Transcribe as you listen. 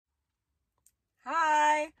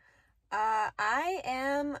Hi, I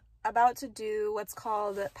am about to do what's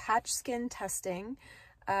called patch skin testing,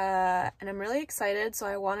 and I'm really excited, so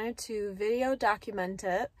I wanted to video document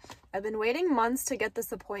it. I've been waiting months to get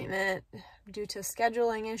this appointment due to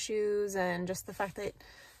scheduling issues and just the fact that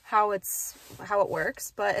how it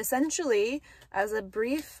works, but essentially, as a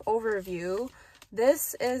brief overview,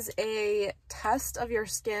 this is a test of your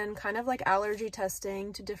skin, kind of like allergy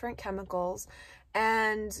testing to different chemicals.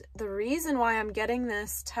 And the reason why I'm getting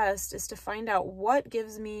this test is to find out what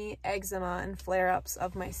gives me eczema and flare-ups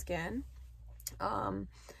of my skin.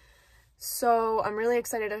 So I'm really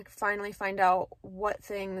excited to finally find out what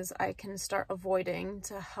things I can start avoiding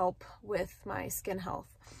to help with my skin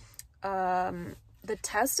health. The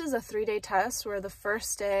test is a 3-day test where the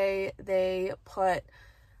first day they put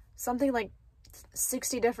something like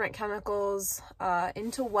 60 different chemicals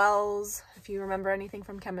into wells, if you remember anything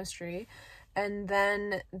from chemistry. And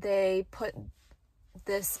then they put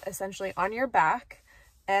this essentially on your back,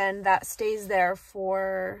 and that stays there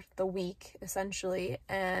for the week essentially.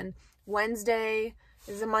 And Wednesday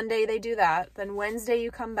is a Monday they do that. Then Wednesday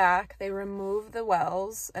you come back, they remove the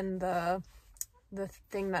wells and the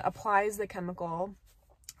thing that applies the chemical.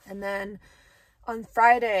 And then on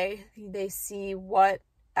Friday they see what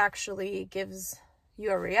actually gives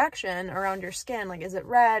you a reaction around your skin. Like, is it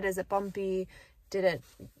red? Is it bumpy? Did it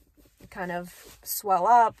kind of swell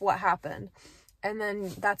up? What happened? And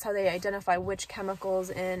then that's how they identify which chemicals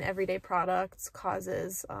in everyday products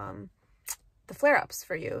causes the flare-ups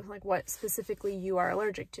for you, like what specifically you are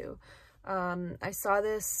allergic to. I saw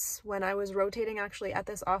this when I was rotating actually at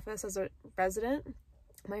this office as a resident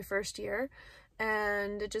my first year,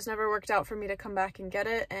 and it just never worked out for me to come back and get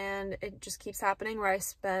it, and it just keeps happening where I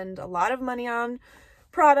spend a lot of money on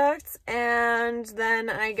products and then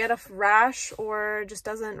I get a rash or just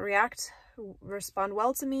doesn't respond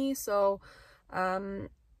well to me. So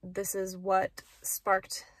this is what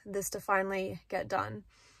sparked this to finally get done.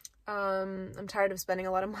 I'm tired of spending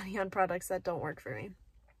a lot of money on products that don't work for me.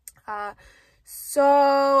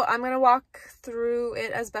 So I'm gonna walk through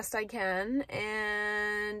it as best I can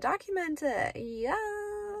and document it. Yeah.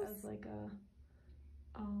 As like a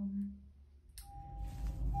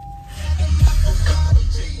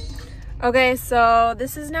Okay, so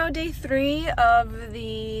this is now day 3 of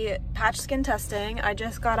the patch skin testing. I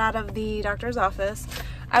just got out of the doctor's office.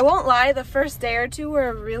 I won't lie, the first day or two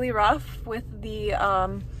were really rough with the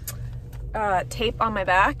tape on my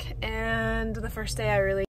back, and the first day I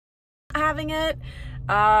really having it.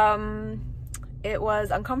 It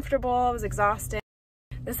was uncomfortable, it was exhausting.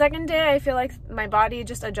 The second day I feel like my body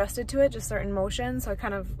just adjusted to it, just certain motions, so it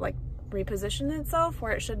kind of like repositioned itself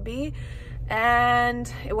where it should be.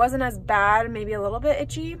 And it wasn't as bad, maybe a little bit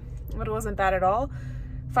itchy, but it wasn't bad at all.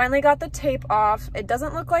 Finally got the tape off. It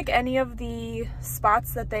doesn't look like any of the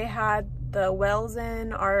spots that they had the wells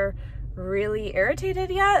in are really irritated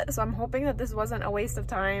yet, so I'm hoping that this wasn't a waste of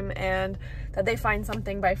time and that they find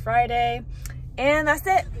something by Friday. And that's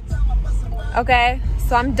it. Okay,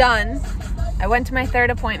 so I'm done. I went to my 3rd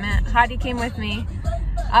appointment. Hadi came with me.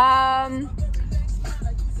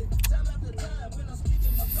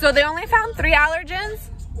 So they only found 3 allergens,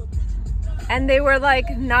 and they were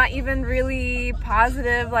like not even really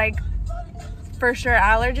positive, like for sure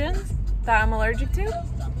allergens that I'm allergic to.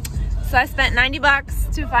 So I spent 90 bucks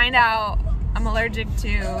to find out I'm allergic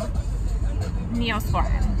to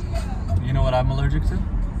Neosporin. You know what I'm allergic to?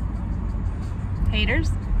 Haters.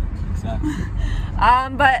 Exactly.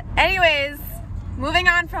 But anyways, moving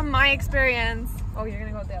on from my experience. Oh, you're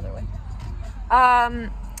gonna go the other way.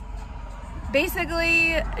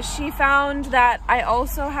 Basically, she found that I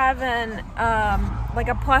also have an like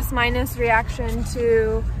a plus-minus reaction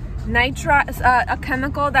to a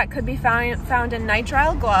chemical that could be found in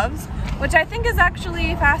nitrile gloves, which I think is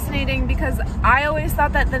actually fascinating because I always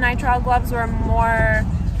thought that the nitrile gloves were more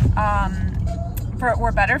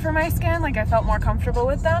were better for my skin. Like, I felt more comfortable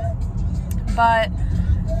with them, but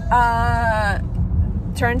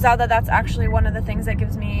turns out that that's actually one of the things that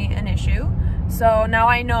gives me an issue. So now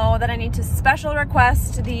I know that I need to special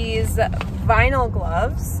request these vinyl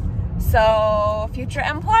gloves. So future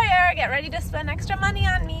employer, get ready to spend extra money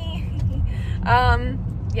on me.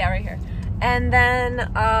 Yeah, right here. And then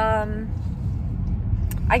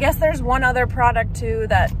I guess there's one other product too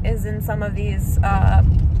that is in some of these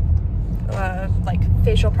like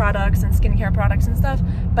facial products and skincare products and stuff.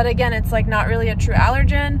 But again, it's like not really a true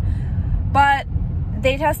allergen. But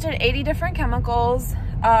they tested 80 different chemicals.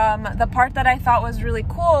 The part that I thought was really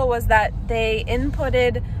cool was that they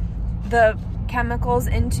inputted the chemicals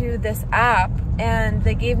into this app, and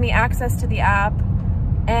they gave me access to the app,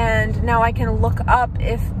 And now I can look up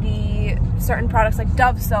if the certain products like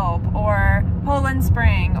Dove soap or Poland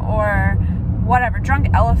Spring or whatever, Drunk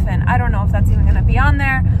Elephant, I don't know if that's even going to be on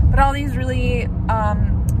there, but all these really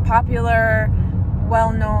popular,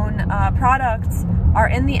 well-known products are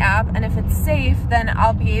in the app, and if it's safe, then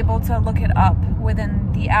I'll be able to look it up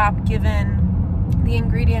within the app given the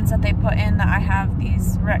ingredients that they put in that I have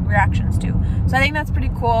these reactions to. So I think that's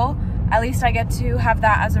pretty cool. At least I get to have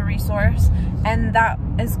that as a resource, and that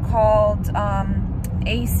is called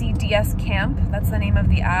ACDS Camp. That's the name of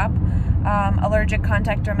the app. Allergic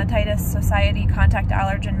Contact Dermatitis Society Contact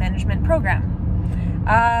Allergen Management Program.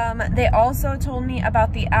 They also told me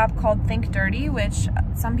about the app called Think Dirty, which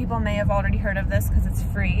some people may have already heard of this because it's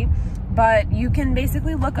free, but you can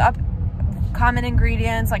basically look up common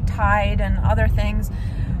ingredients like Tide and other things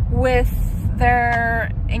with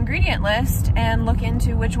their ingredient list and look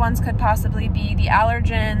into which ones could possibly be the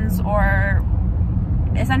allergens, or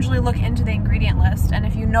essentially look into the ingredient list. And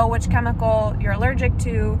if you know which chemical you're allergic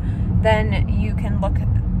to, then you can look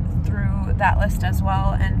through that list as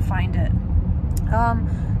well and find it.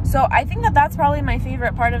 So I think that that's probably my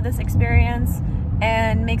favorite part of this experience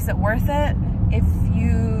and makes it worth it. If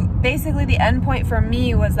you, basically the end point for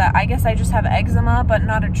me was that I guess I just have eczema, but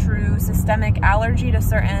not a true systemic allergy to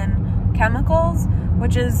certain chemicals,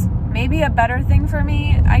 which is maybe a better thing for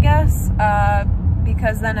me, I guess,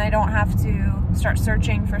 because then I don't have to start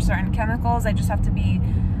searching for certain chemicals. I just have to be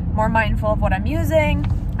more mindful of what I'm using,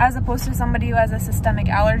 as opposed to somebody who has a systemic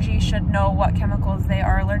allergy should know what chemicals they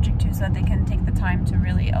are allergic to so that they can take the time to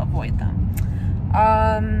really avoid them.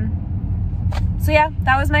 So yeah,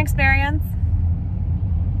 that was my experience.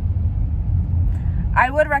 I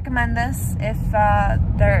would recommend this if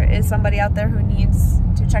there is somebody out there who needs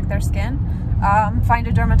to check their skin. Find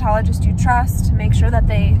a dermatologist you trust. Make sure that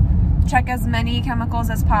they check as many chemicals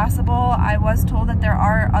as possible. I was told that there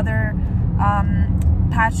are other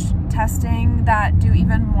patch testing that do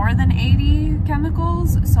even more than 80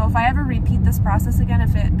 chemicals. So if I ever repeat this process again,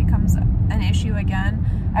 if it becomes an issue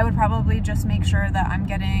again, I would probably just make sure that I'm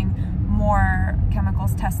getting more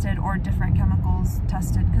chemicals tested or different chemicals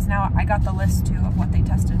tested, because now I got the list too of what they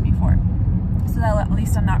tested me for, so that at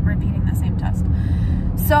least I'm not repeating the same test.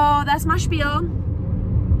 So that's my spiel.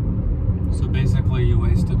 So basically you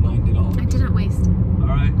wasted $90. I didn't waste. All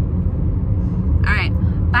right. All right,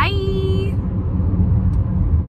 bye.